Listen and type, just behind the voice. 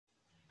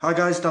Hi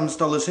guys, Dan's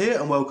Dollars here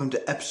and welcome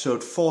to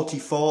episode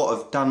 44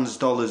 of Dan's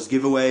Dollars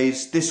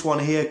giveaways. This one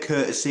here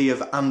courtesy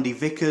of ANDIE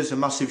VICKERS. A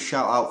massive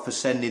shout out for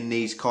sending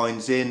these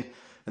coins in,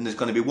 and there's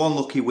going to be one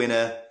lucky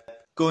winner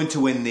going to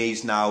win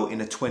these now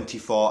in a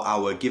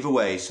 24-hour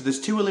giveaway. So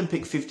there's two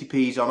Olympic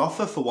 50p's on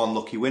offer for one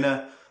lucky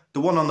winner.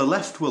 The one on the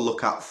left we'll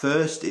look at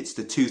first. It's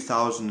the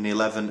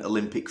 2011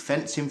 Olympic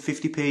fencing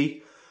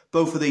 50p.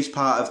 Both of these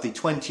part of the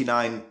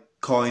 29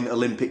 coin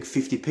Olympic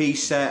 50p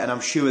set, and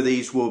I'm sure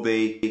these will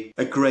be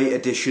a great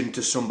addition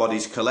to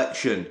somebody's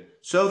collection.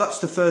 So that's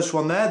the first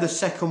one there. The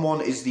second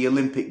one is the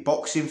Olympic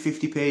boxing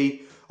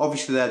 50p.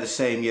 Obviously they're the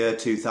same year,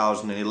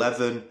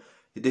 2011.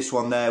 This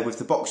one there with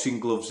the boxing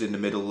gloves in the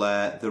middle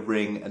there, the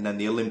ring, and then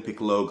the Olympic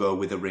logo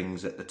with the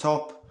rings at the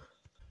top.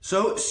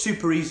 So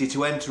super easy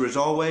to enter as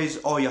always.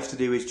 All you have to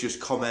do is just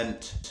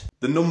comment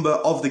the number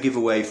of the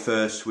giveaway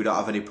first. We don't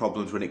have any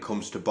problems when it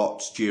comes to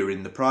bots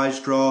during the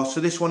prize draw.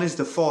 So this one is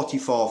the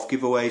 44th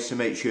giveaway, so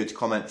make sure to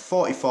comment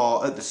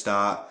 44 at the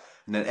start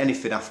and then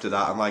anything after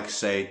that. And like I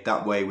say,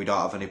 that way we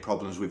don't have any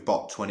problems with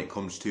bots when it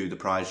comes to the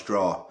prize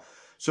draw.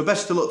 So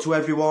best of luck to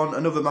everyone.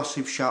 Another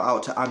massive shout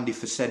out to Andy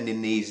for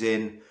sending these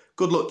in.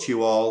 Good luck to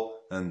you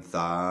all and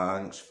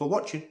thanks for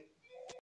watching.